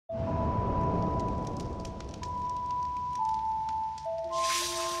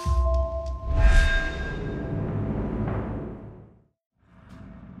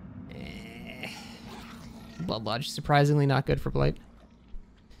Blood Lodge. Surprisingly not good for Blight.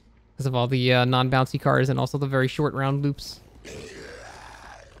 Because of all the non-bouncy cars and also the very short round loops.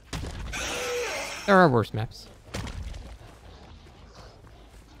 There are worse maps.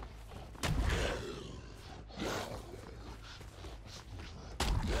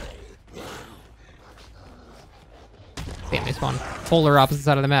 Damn, they spawn polar opposite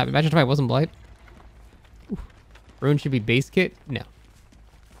side of the map. Imagine if I wasn't Blight. Oof. Rune should be base kit? No.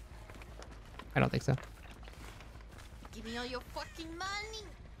 I don't think so. Give me all your fucking money.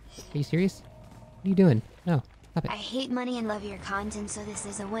 Are you serious? What are you doing? No, stop it. I hate money and love your content, so this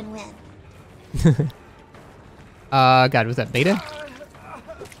is a win-win. God, was that Beta?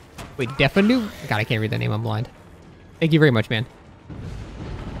 Wait, Defanu? God, I can't read that name, I'm blind. Thank you very much, man.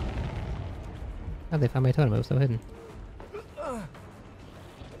 Oh, they found my totem, it was so hidden.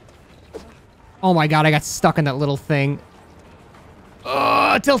 Oh my god, I got stuck in that little thing.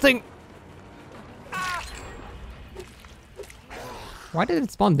 Tilting! Why did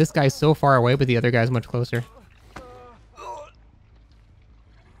it spawn this guy so far away, but the other guy's much closer?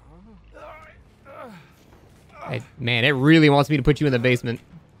 Hey, man, it really wants me to put you in the basement.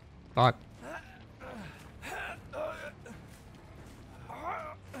 Fuck.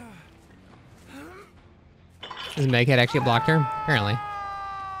 Does Meghead actually block her? Apparently.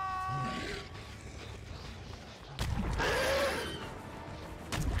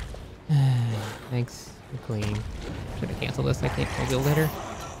 Thanks for cleaning. Should have canceled this. I can't build hitter.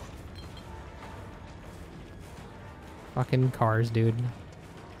 Fucking cars, dude.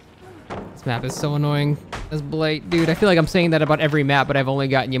 This map is so annoying. As Blight, dude. I feel like I'm saying that about every map, but I've only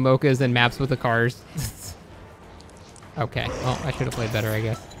gotten Yamokas and maps with the cars. Okay. Well, I should have played better, I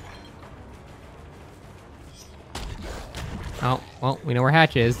guess. Oh, well, we know where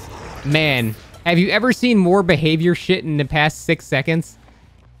Hatch is. Man, have you ever seen more behavior shit in the past 6 seconds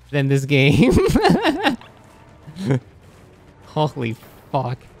than this game? Holy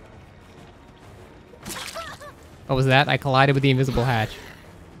fuck. What was that? I collided with the invisible Hatch.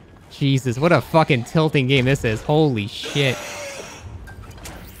 Jesus, what a fucking tilting game this is. Holy shit.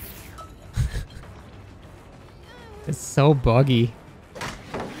 It's so buggy.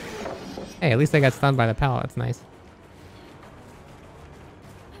 Hey, at least I got stunned by the pallet. That's nice.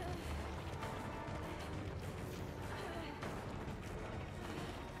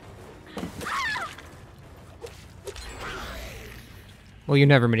 Well, you've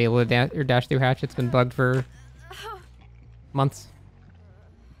never been able to dash through Hatch. It's been bugged for months.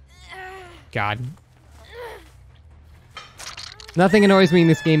 God. Nothing annoys me in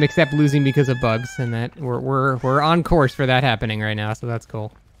this game except losing because of bugs, and that we're on course for that happening right now, so that's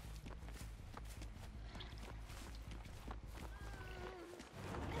cool.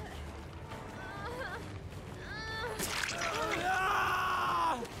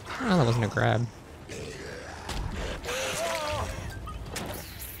 Oh, that wasn't a grab.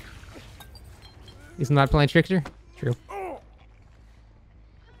 He's not playing Trickster? True.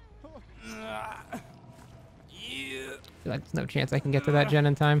 I feel like there's no chance I can get to that gen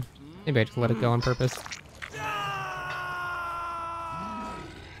in time. Maybe I just let it go on purpose.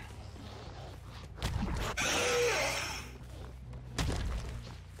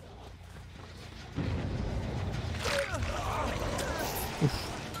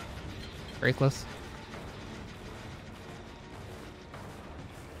 Oof. Very close.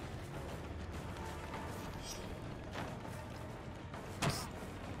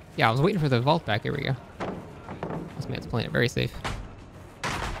 Yeah, I was waiting for the vault back. Here we go. This man's playing it very safe.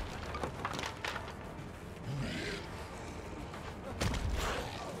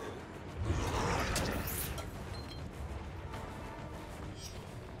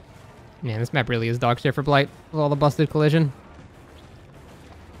 Man, this map really is dog shit for Blight with all the busted collision.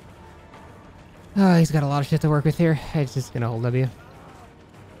 Oh, he's got a lot of shit to work with here. He's just gonna hold W.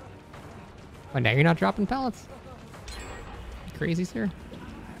 Oh, now you're not dropping pallets? Crazy, sir.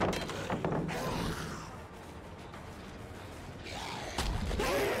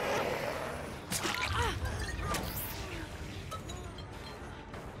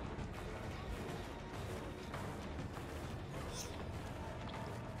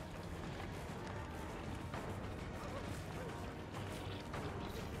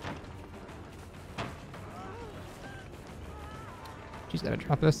 She's gotta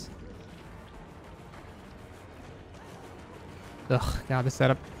drop this. Ugh, god, this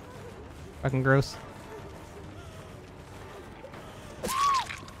setup. Fucking gross.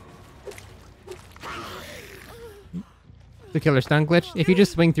 The killer stun glitch. If you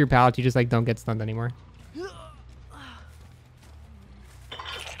just swing through pallets, you just like don't get stunned anymore.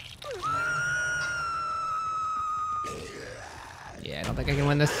 Yeah, I don't think I can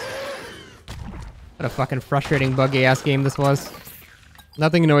win this. What a fucking frustrating buggy ass game this was.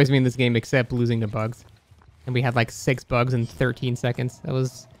 Nothing annoys me in this game except losing to bugs. And we had like 6 bugs in 13 seconds. That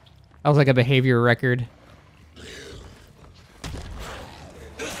was like a behavior record.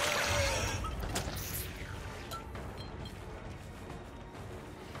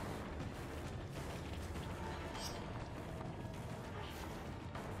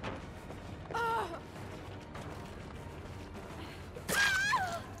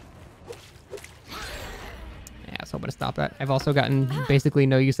 I'm gonna stop that. I've also gotten basically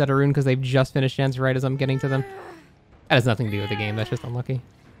no use out of rune because they've just finished gens right as I'm getting to them. That has nothing to do with the game, that's just unlucky.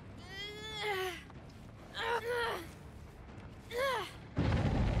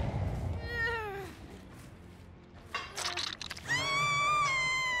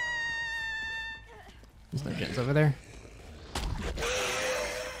 There's no gens over there.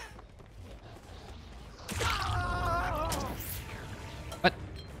 What?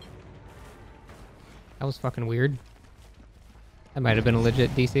 That was fucking weird. That might have been a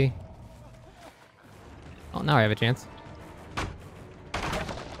legit DC. Oh, now I have a chance.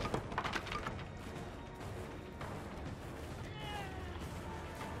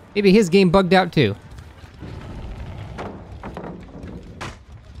 Maybe his game bugged out too.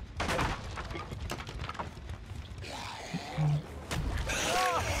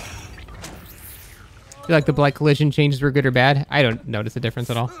 I feel like the Blight collision changes were good or bad. I don't notice a difference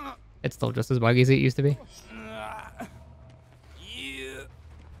at all. It's still just as buggy as it used to be.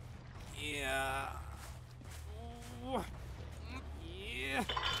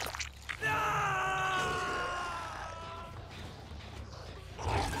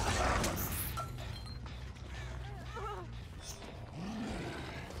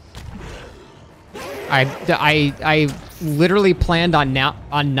 I literally planned on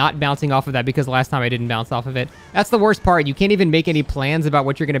not bouncing off of that because last time I didn't bounce off of it. That's the worst part. You can't even make any plans about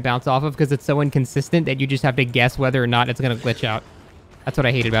what you're going to bounce off of because it's so inconsistent that you just have to guess whether or not it's going to glitch out. That's what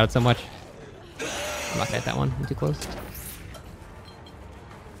I hated about it so much. I'm not going to hit that one. I'm too close.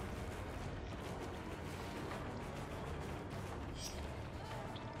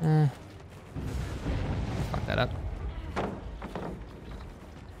 Fuck that up.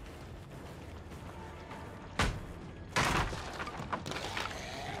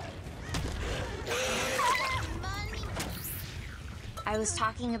 I was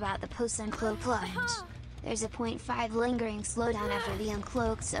talking about the post-uncloak plunge. There's a 0.5 lingering slowdown after the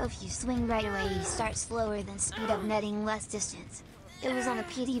uncloak, so if you swing right away, you start slower than speed up, netting less distance. It was on a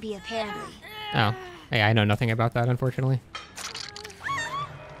PDB apparently. Oh. Hey, I know nothing about that, unfortunately.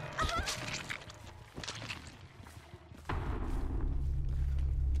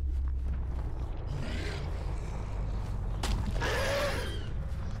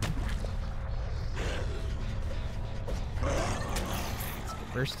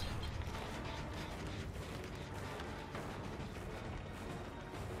 First.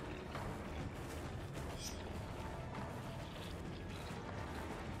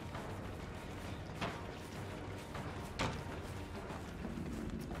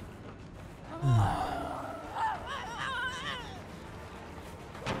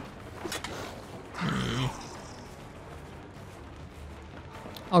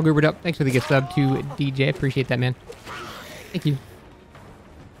 All goobered up. Thanks for the gift sub to DJ. Appreciate that, man. Thank you.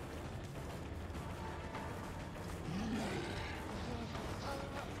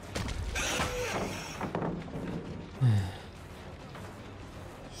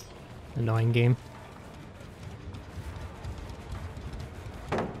 Annoying game.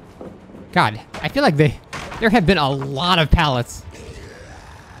 God, I feel like there have been a lot of pallets.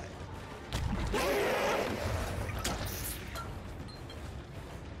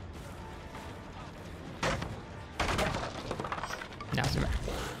 Now Survivor.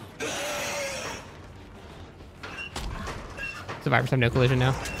 Survivors have no collision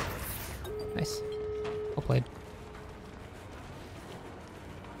now. Nice. Well played.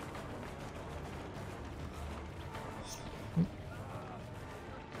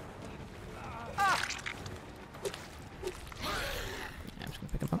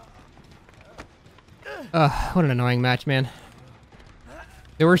 What an annoying match, man.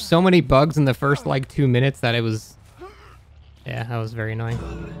 There were so many bugs in the first, like, 2 minutes that it was... Yeah, that was very annoying.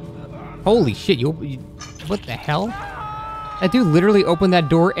 Holy shit, you what the hell? That dude literally opened that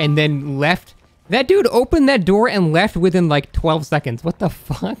door and then left. That dude opened that door and left within, like, 12 seconds. What the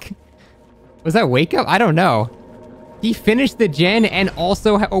fuck? Was that wake up? I don't know. He finished the gen and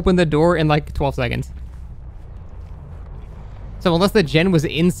also opened the door in, like, 12 seconds. So unless the gen was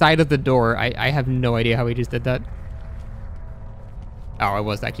inside of the door, I have no idea how he just did that. Oh, I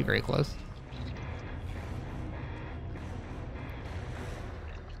was actually very close.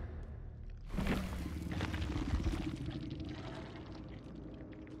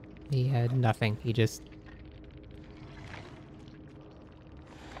 He had nothing. He just...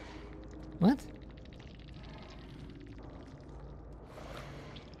 What?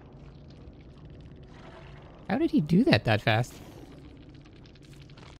 How did he do that fast?